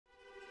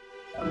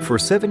For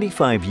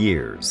 75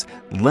 years,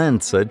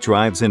 Lenze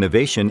drives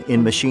innovation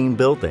in machine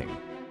building.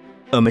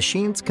 A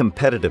machine's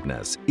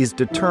competitiveness is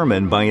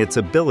determined by its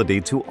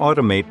ability to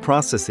automate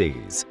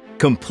processes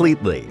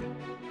completely,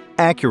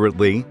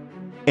 accurately,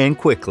 and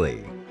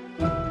quickly.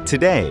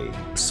 Today,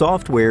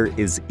 software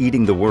is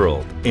eating the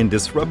world and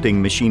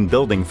disrupting machine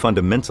building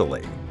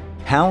fundamentally.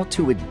 How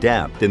to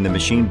adapt in the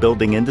machine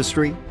building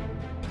industry?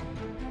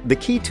 The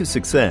key to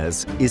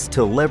success is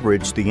to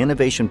leverage the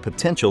innovation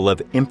potential of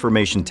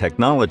information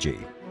technology.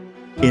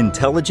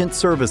 Intelligent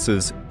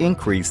services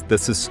increase the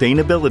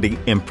sustainability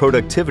and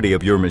productivity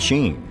of your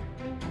machine.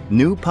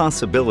 New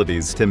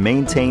possibilities to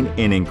maintain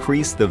and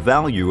increase the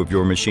value of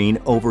your machine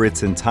over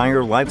its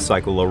entire life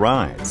cycle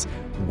arise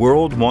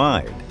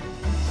worldwide.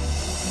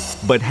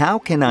 But how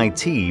can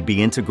IT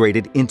be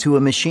integrated into a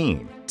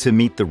machine to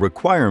meet the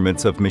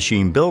requirements of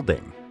machine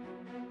building?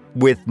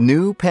 With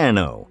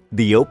NUPANO,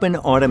 the open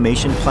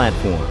automation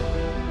platform,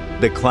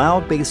 the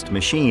cloud-based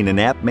machine and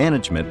app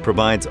management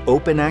provides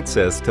open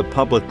access to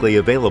publicly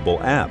available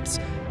apps,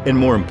 and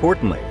more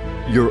importantly,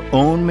 your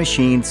own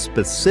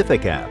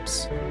machine-specific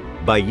apps.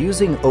 By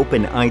using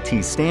open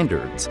IT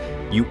standards,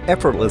 you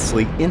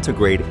effortlessly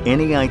integrate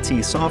any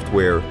IT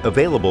software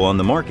available on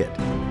the market.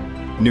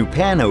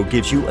 NUPANO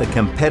gives you a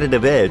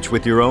competitive edge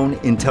with your own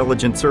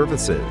intelligent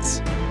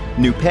services.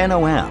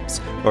 NUPANO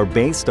apps are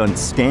based on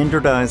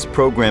standardized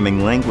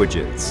programming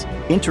languages.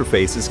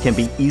 Interfaces can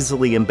be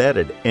easily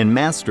embedded and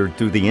mastered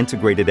through the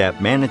integrated app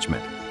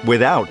management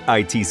without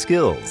IT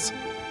skills.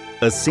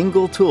 A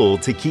single tool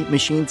to keep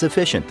machines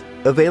efficient,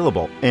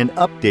 available, and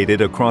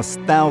updated across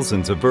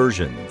thousands of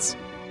versions.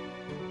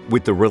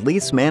 With the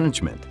release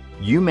management,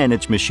 you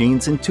manage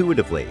machines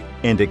intuitively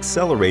and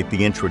accelerate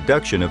the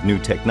introduction of new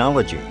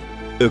technology.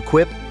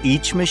 Equip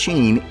each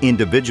machine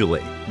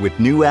individually with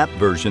new app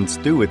versions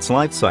through its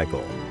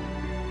lifecycle.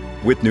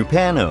 With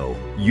NUPANO,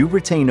 you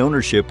retain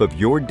ownership of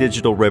your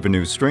digital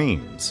revenue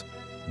streams.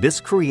 This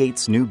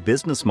creates new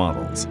business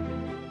models.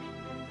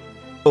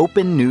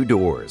 Open new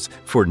doors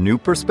for new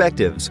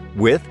perspectives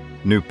with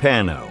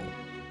NUPANO.